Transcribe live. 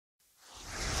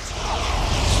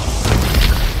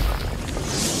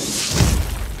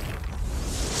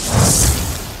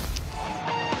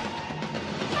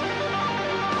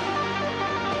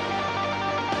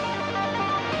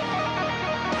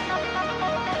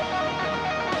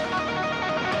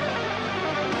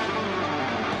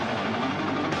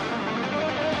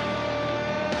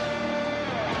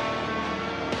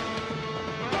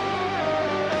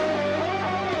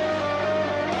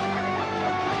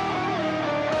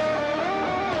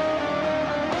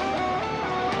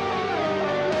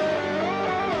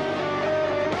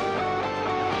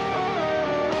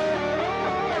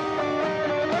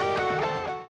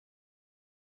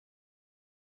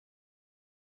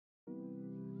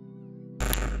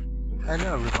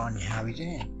Hello everyone, how are you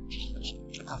doing?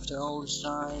 After all this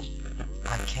time,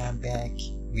 I came back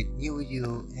with new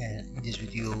video, and in this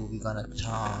video we're gonna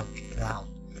talk about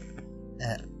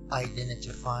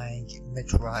identifying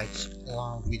meteorites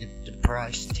along with the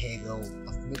price table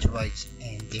of meteorites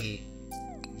and their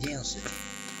density.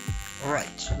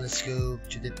 Alright, let's go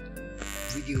to the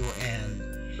video and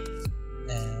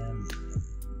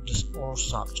our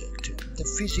subject. The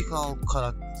physical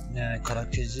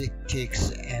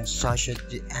characteristics and such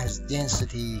as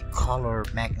density, color,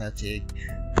 magnetic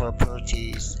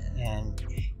properties, and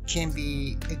can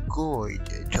be a guide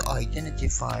to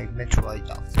identify meteorite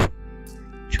up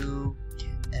to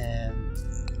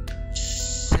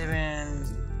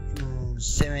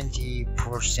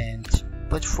 70%,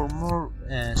 but for more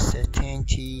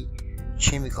certainty,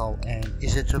 chemical and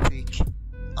isotopic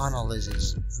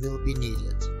analysis will be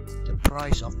needed. The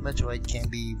price of meteorite can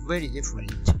be very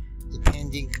different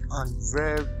depending on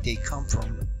where they come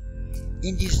from.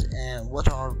 In this, what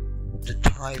are the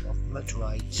type of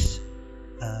meteorites?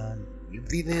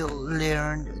 We will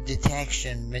learn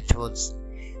detection methods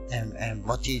and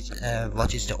what is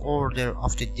the order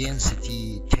of the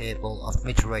density table of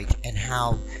meteorite and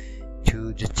how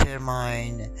to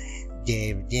determine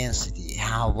their density.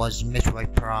 How was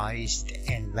meteorite priced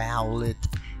and valued?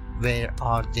 Where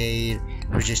are their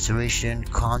registration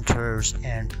counters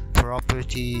and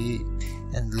property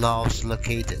and laws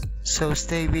located? So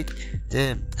stay with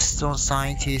the stone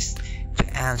scientist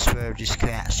to answer this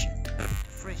question.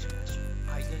 First question: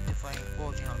 identifying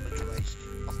original meteorites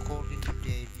according to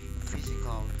their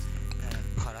physical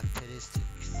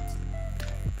characteristics.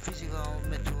 Physical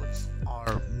methods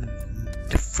are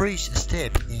the first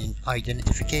step in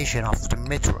identification of the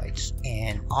meteorites,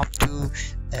 and up to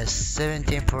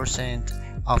 17%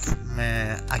 of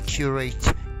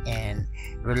accurate and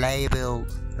reliable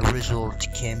result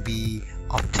can be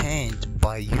obtained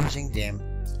by using them.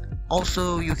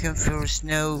 Also, you can first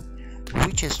know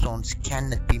which stones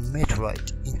cannot be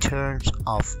meteorite in terms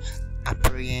of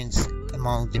appearance.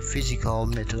 Among the physical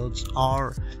methods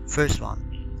are: first one,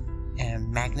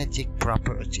 magnetic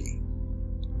property.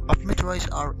 Of meteorites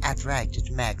are attracted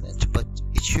to magnet, but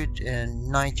it should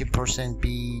 90%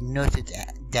 be noted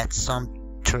that some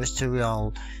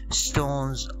terrestrial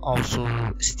stones also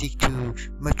stick to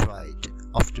meteorite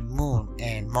of the moon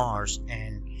and Mars,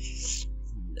 and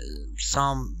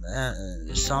some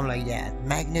like that.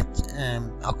 Magnet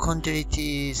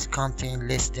conductivities contain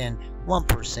less than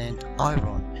 1%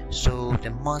 iron, so the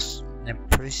most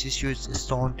precious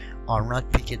stones are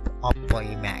not picked up by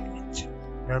a magnet.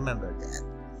 Remember that.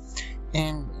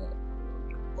 And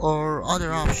or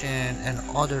other option and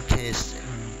other test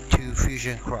to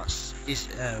fusion cross is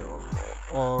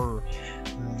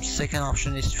second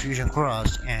option is fusion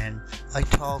cross, and I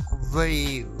talked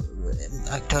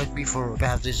before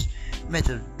about this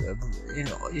method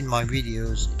in my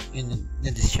videos in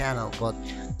this channel, but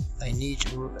I need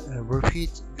to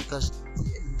repeat because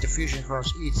the fusion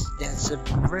cross that's a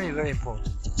very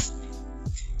important test.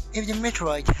 If the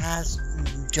meteorite has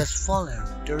just fallen,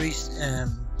 there is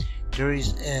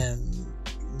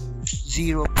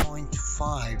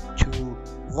 0.5 to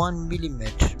 1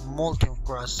 millimeter molten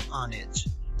crust on it.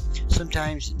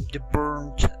 Sometimes the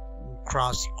burnt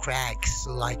crust cracks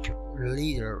like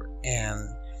leather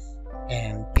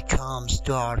and becomes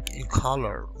dark in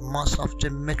color. Most of the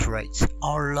meteorites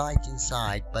are light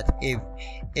inside, but if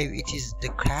it is the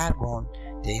carbon,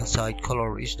 the inside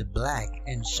color is the black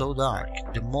and so dark.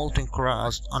 The molten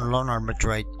crust on lunar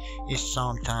meteorite is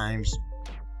sometimes,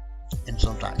 and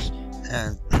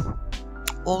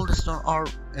all the stones are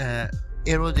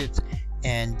eroded,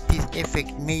 and this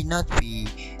effect may not be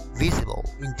visible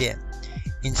in them.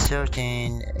 In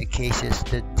certain cases,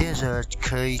 the desert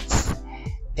creates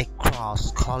a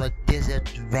crust called desert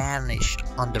varnish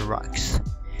on the rocks,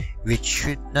 which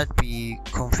should not be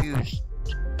confused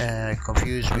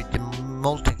with the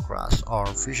molten crust or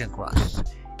fusion crust.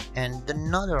 And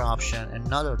another option,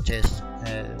 another test,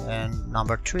 and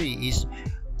number 3 is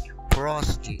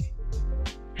porosity.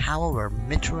 However,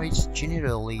 meteorites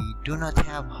generally do not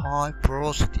have high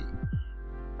porosity.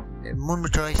 Moon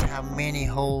meteorites have many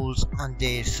holes on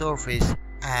their surface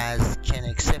as an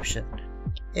exception.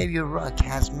 If your rock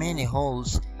has many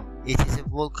holes, it is a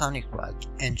volcanic rock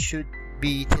and should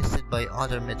be tested by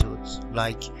other methods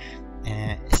like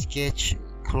sketch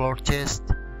color test,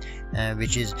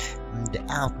 which is the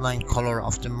outline color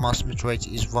of the most meteorites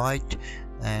is white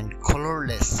and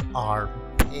colorless are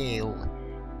pale,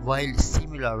 while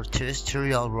similar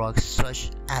terrestrial rocks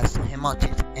such as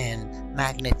hematite and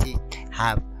magnetic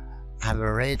have a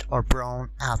red or brown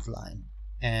outline.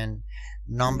 And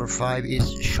Number 5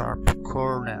 is sharp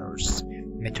corners.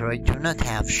 Meteorites do not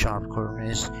have sharp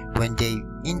corners when they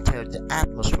enter the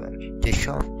atmosphere. The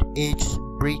sharp edges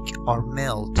break or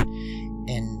melt,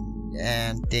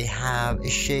 and they have a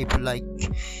shape like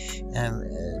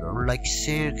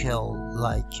circle,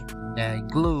 like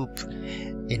globe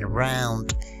in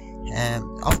round.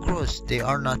 Of course, they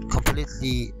are not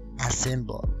completely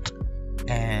assembled.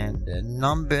 And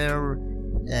number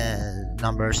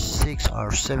 6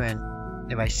 or 7,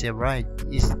 if I say right,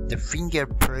 is the finger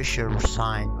pressure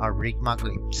sign or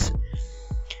regmaglypts.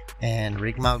 And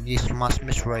regmaglypts must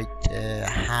meteorite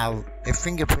have a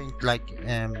fingerprint like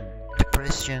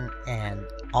depression and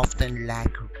often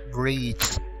lack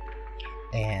reeds.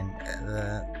 And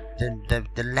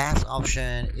the last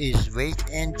option is weight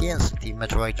and density.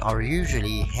 Meteorites are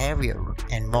usually heavier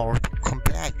and more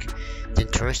compact than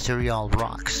terrestrial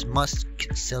rocks. Most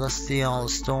celestial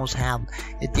stones have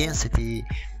a density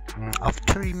of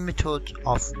 3 methods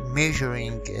of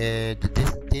measuring the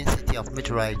density of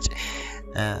meteorites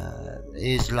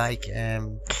is like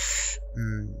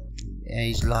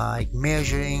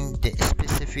measuring the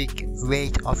specific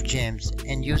weight of gems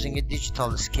and using a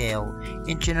digital scale.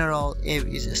 In general, if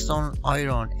it's a stone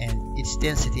iron and its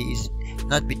density is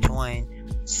not between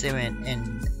 7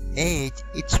 and 8,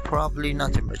 it's probably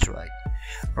not a meteorite.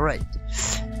 Alright,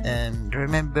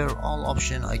 remember all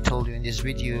options I told you in this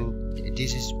video.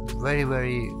 This is very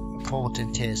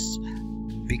important test,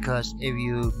 because if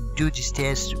you do this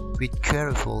test with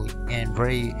careful and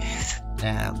very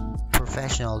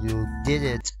professional, you did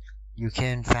it, you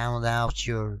can find out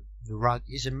your rock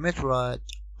is a meteorite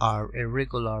or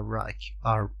irregular rock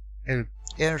or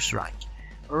earth rock.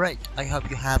 Alright, I hope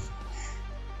you have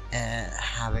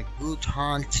a good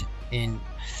hunt in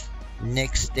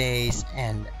next days,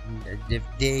 and the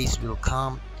days will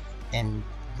come, and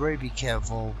very be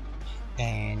careful,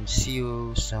 and see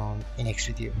you soon in next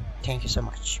video. Thank you so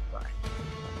much. Bye.